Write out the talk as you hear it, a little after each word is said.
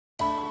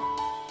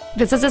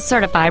This is a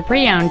certified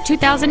pre-owned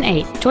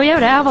 2008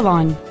 Toyota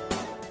Avalon.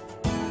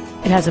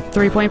 It has a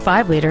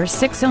 3.5-liter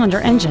six-cylinder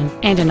engine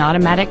and an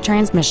automatic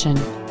transmission.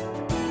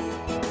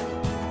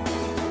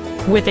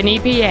 With an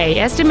EPA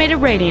estimated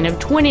rating of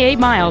 28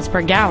 miles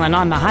per gallon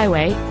on the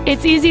highway,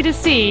 it's easy to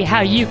see how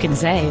you can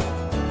save.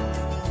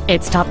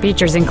 Its top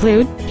features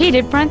include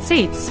heated front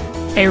seats,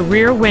 a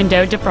rear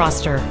window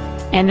defroster,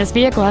 and this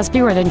vehicle has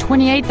fewer than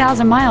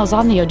 28,000 miles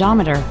on the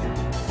odometer.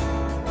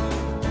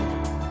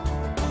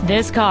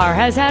 This car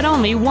has had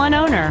only one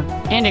owner,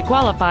 and it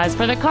qualifies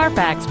for the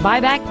Carfax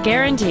buyback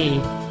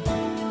guarantee.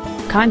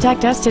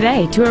 Contact us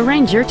today to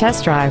arrange your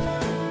test drive.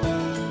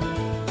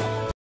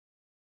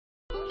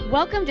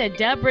 Welcome to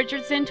Dub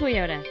Richardson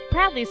Toyota,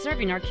 proudly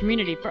serving our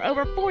community for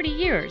over 40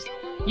 years.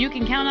 You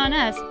can count on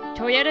us.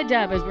 Toyota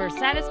Dub is where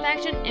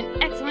satisfaction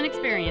and excellent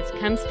experience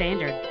come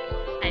standard.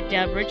 At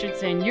Dub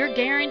Richardson, you're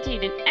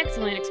guaranteed an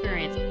excellent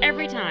experience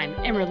every time,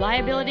 and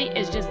reliability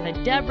is just the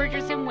Dub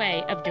Richardson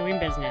way of doing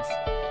business.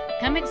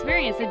 Come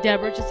experience the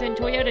Dub Richardson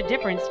Toyota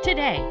difference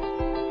today.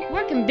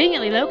 We're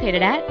conveniently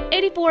located at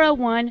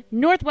 8401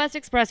 Northwest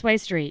Expressway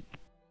Street.